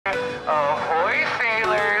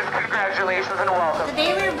Congratulations and welcome.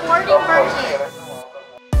 Today we're boarding Virgin.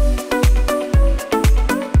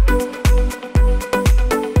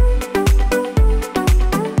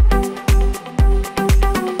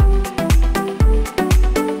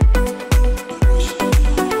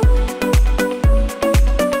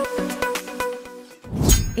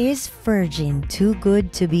 Is Virgin too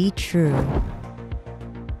good to be true?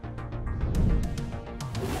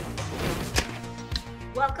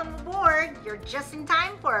 Welcome aboard! You're just in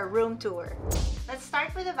time for a room tour. Let's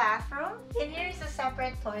start with the bathroom. In here is a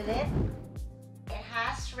separate toilet. It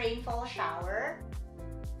has rainfall shower,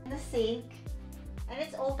 the sink, and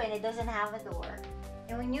it's open. It doesn't have a door.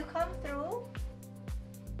 And when you come through,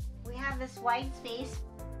 we have this wide space,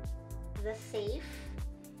 the safe,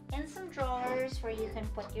 and some drawers where you can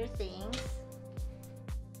put your things.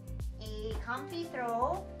 A comfy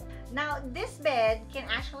throw. Now, this bed can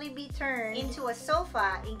actually be turned into a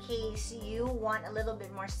sofa in case you want a little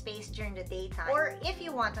bit more space during the daytime or if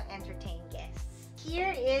you want to entertain guests.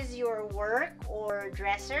 Here is your work or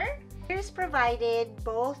dresser. Here's provided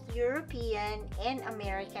both European and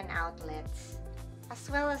American outlets as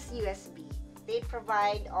well as USB. They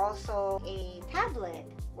provide also a tablet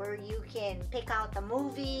where you can pick out the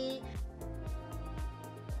movie,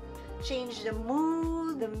 change the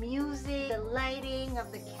mood, the music, the lighting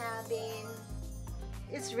of the cabin.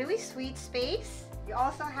 It's really sweet space. You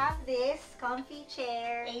also have this comfy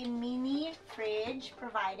chair, a mini fridge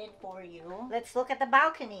provided for you. Let's look at the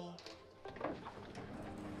balcony.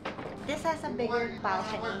 This has a bigger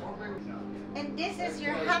balcony. And this is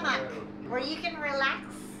your hammock where you can relax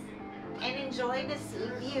and enjoy the sea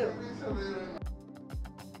view.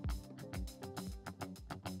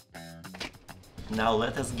 Now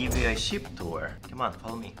let us give you a ship tour. Come on,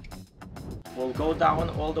 follow me. We'll go down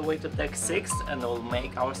all the way to deck 6 and we'll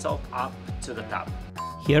make ourselves up to the top.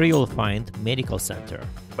 Here you'll find medical center,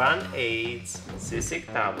 band-aids, seasick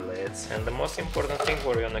tablets, and the most important thing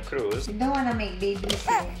for you on a cruise. You don't want to make babies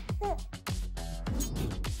here.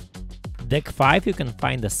 Deck 5 you can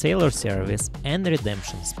find the sailor service and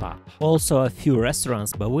redemption spa. Also a few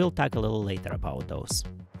restaurants, but we'll talk a little later about those.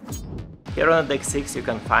 Here on deck 6 you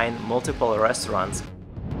can find multiple restaurants,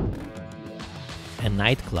 A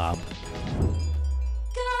nightclub,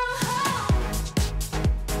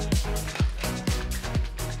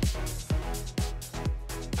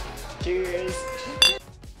 cheers,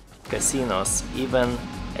 casinos, even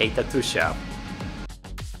a tattoo shop.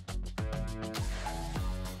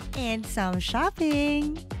 And some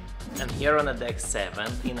shopping. And here on the deck 7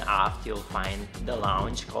 in aft you'll find the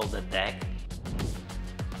lounge called the deck.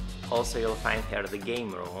 Also you'll find here the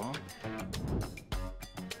game room,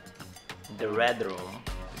 the red room,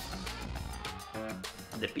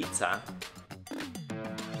 the pizza,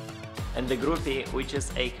 and the groupie, which is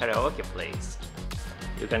a karaoke place.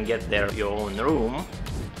 You can get there your own room.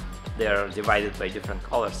 They're divided by different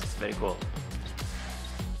colors, it's very cool.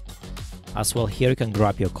 as well here you can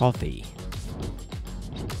grab your coffee.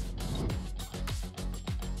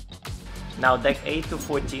 Now deck 8 to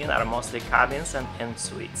 14 are mostly cabins and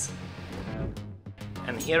suites.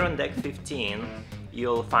 And here on deck 15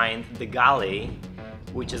 you'll find the galley,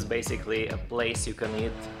 which is basically a place you can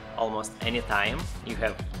eat almost anytime. You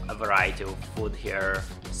have a variety of food here,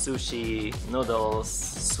 sushi, noodles,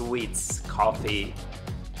 sweets, coffee,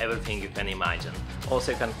 everything you can imagine.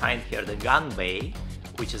 Also you can find here the gun bay,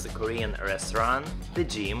 which is a Korean restaurant, the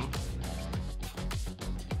gym,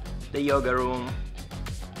 the yoga room,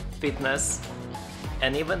 fitness,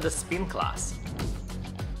 and even the spin class.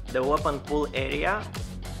 The open pool area,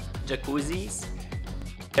 jacuzzis.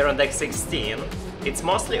 Here on deck 16, it's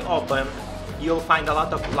mostly open. You'll find a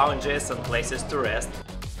lot of lounges and places to rest.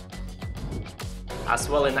 As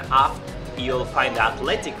well in aft, you'll find the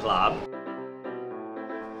athletic club.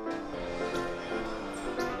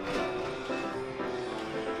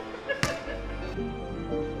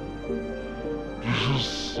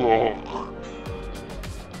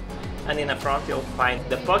 And in the front you'll find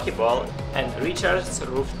the Pokeball and Richard's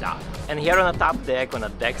rooftop. And here on the top deck, on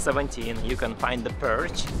deck 17, you can find the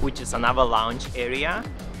Perch, which is another lounge area.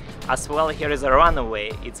 As well, here is a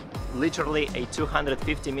runway. It's literally a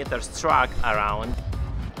 250 meters track around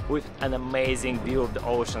with an amazing view of the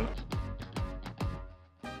ocean.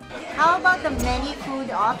 How about the many food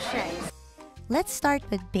options? Let's start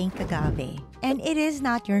with Pink Agave, and it is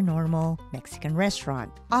not your normal Mexican restaurant,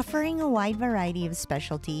 offering a wide variety of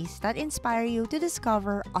specialties that inspire you to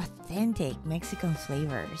discover authentic Mexican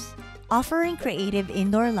flavors. Offering creative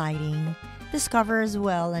indoor lighting, discover as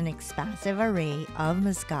well an expansive array of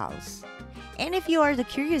mezcals. And if you are the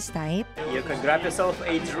curious type, you can grab yourself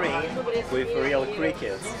a drink with real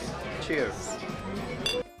crickets. Cheers!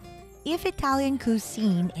 If Italian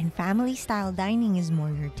cuisine and family-style dining is more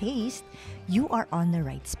your taste, you are on the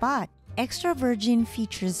right spot. Extra Virgin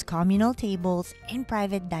features communal tables and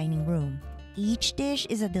private dining room. Each dish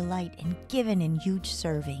is a delight and given in huge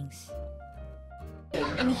servings.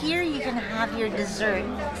 And here you can have your dessert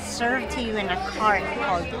served to you in a cart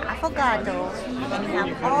called affogato, and you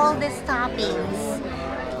have all these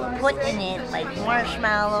toppings put in it, like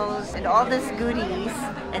marshmallows and all these goodies,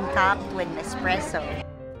 and topped with espresso.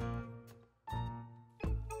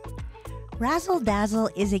 Razzle Dazzle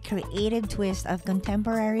is a creative twist of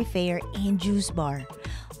contemporary fare and juice bar.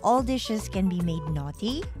 All dishes can be made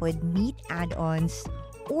naughty with meat add-ons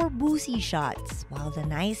or boozy shots, while the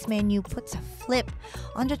nice menu puts a flip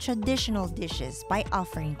on the traditional dishes by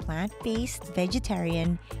offering plant-based,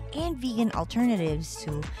 vegetarian, and vegan alternatives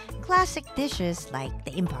to classic dishes like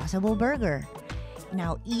the Impossible Burger.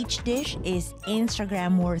 Now, each dish is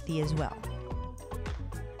Instagram-worthy as well.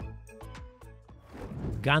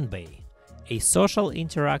 Ganbei, a social,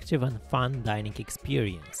 interactive, and fun dining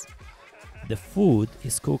experience. The food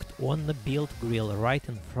is cooked on the built grill right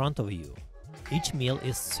in front of you. Each meal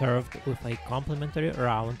is served with a complimentary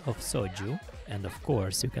round of soju, and of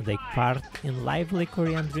course you can take part in lively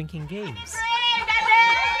Korean drinking games.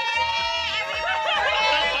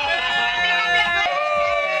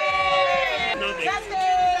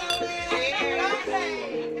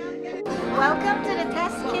 Welcome to the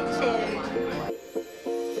test kitchen.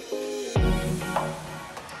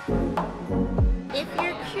 If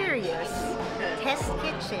you're curious, Test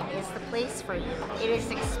Kitchen is the place for you. It is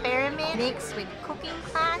experiment mixed with cooking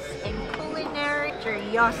class and culinary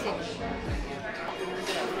curiosity.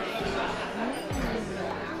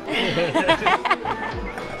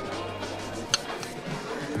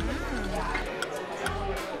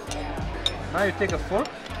 Now you take a fork,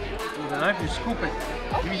 with a knife you scoop it.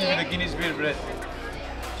 Use it with a Guinness beer bread.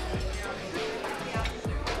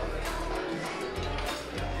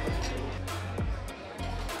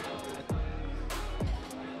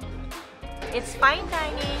 It's fine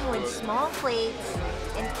dining with small plates,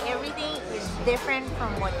 and everything is different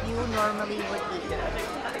from what you normally would eat.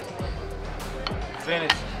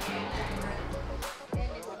 Finish.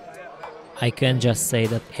 I can just say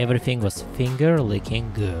that everything was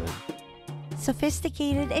finger-licking good.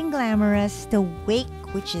 Sophisticated and glamorous, the Wake,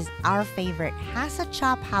 which is our favorite, has a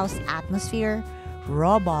chop house atmosphere,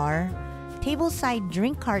 raw bar, tableside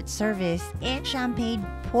drink cart service, and champagne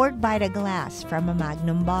poured by the glass from a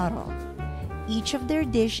magnum bottle. Each of their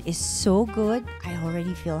dish is so good, I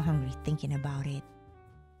already feel hungry thinking about it.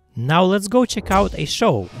 Now let's go check out a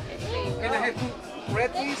show. Can I have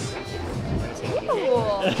red, please?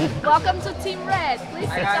 Ooh. Welcome to Team Red. Please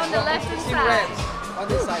sit on the left hand side. On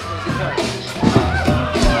this side,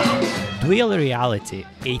 please. Dual Reality,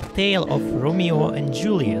 a tale of Romeo and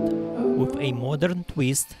Juliet with a modern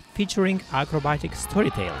twist featuring acrobatic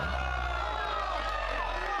storytelling.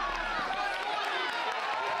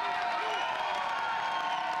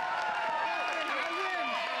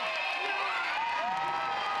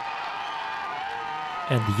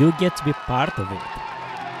 And you get to be part of it.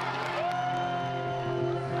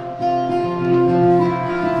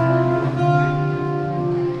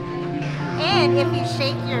 And if you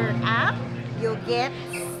shake your app, you'll get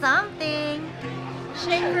something.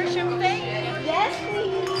 Shake for champagne? Yes,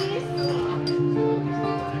 please.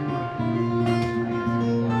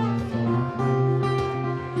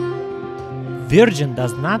 Virgin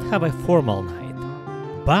does not have a formal night,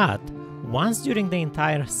 but once during the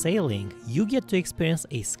entire sailing, you get to experience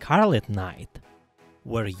a Scarlet night,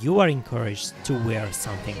 where you are encouraged to wear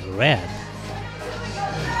something red.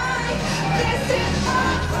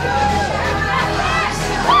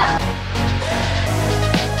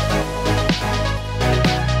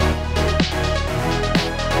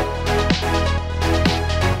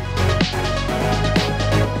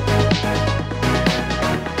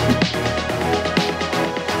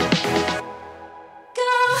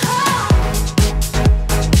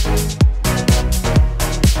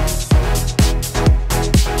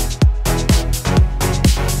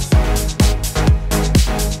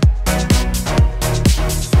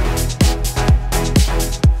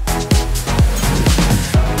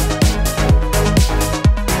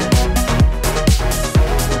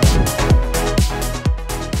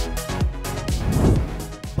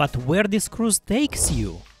 But where this cruise takes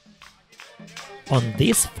you? On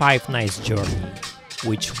this 5-night journey,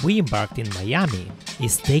 which we embarked in Miami,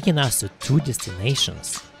 is taking us to 2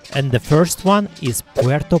 destinations. And the first one is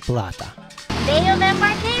Puerto Plata. Day of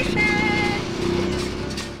embarkation!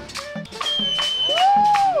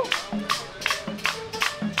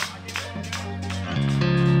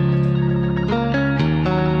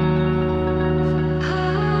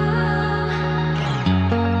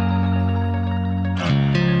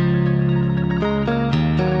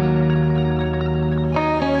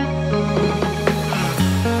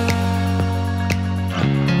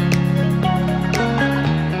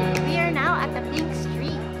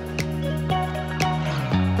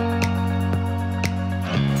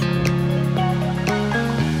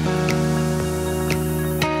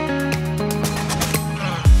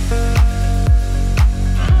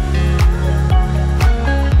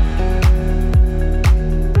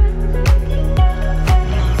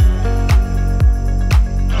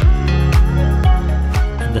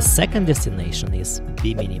 second destination is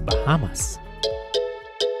Bimini, Bahamas.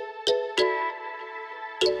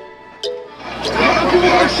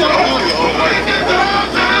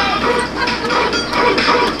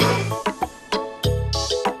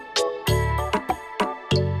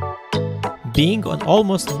 Being on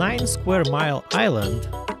almost 9 square mile island,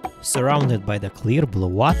 surrounded by the clear blue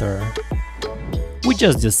water, we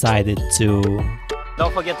just decided to...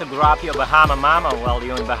 Don't forget to grab your Bahama Mama while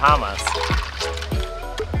you're in Bahamas.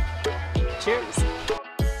 Cheers!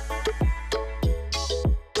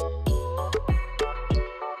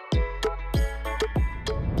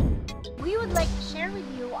 We would like to share with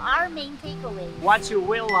you our main takeaways. What you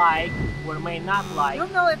will like or may not like. You'll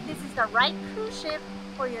know if this is the right cruise ship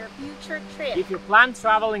for your future trip. If you plan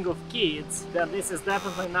traveling with kids, then this is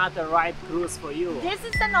definitely not the right cruise for you. This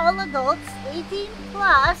is an all adults 18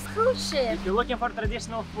 plus cruise ship. If you're looking for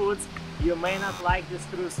traditional foods, you may not like this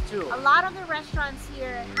cruise too. A lot of the restaurants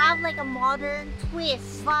here have like a modern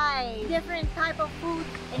twist, vibe, different type of food,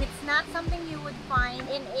 and it's not something you would find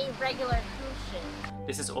in a regular cruise ship.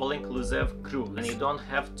 This is all-inclusive cruise and you don't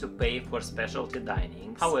have to pay for specialty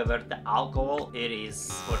dining. However, the alcohol, it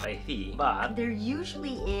is for a fee, but there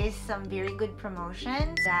usually is some very good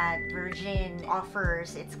promotions that Virgin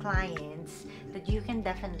offers its clients that you can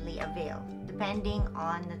definitely avail depending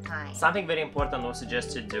on the time. Something very important we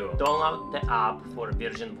suggest to do: download the app for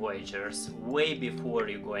Virgin Voyagers way before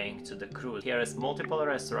you're going to the cruise. Here is multiple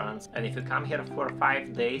restaurants, and if you come here for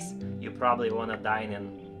 5 days, you probably want to dine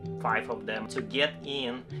in 5 of them. To get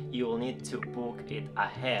in, you will need to book it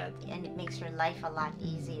ahead. And it makes your life a lot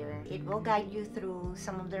easier. It will guide you through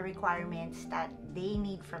some of the requirements that they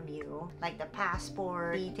need from you, like the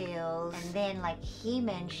passport details, and then like he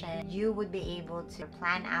mentioned, you would be able to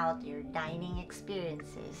plan out your dining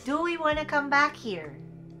experiences. Do we want to come back here?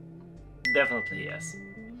 Definitely yes.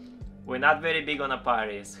 We're not very big on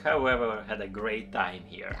parties, however, we had a great time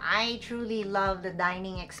here. I truly love the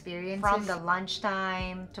dining experience. From the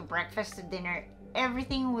lunchtime to breakfast to dinner,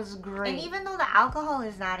 everything was great. And even though the alcohol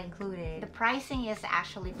is not included, the pricing is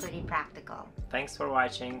actually pretty practical. Thanks for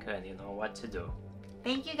watching, and you know what to do.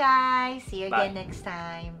 Thank you guys. See you Bye. again next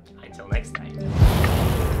time. Until next time.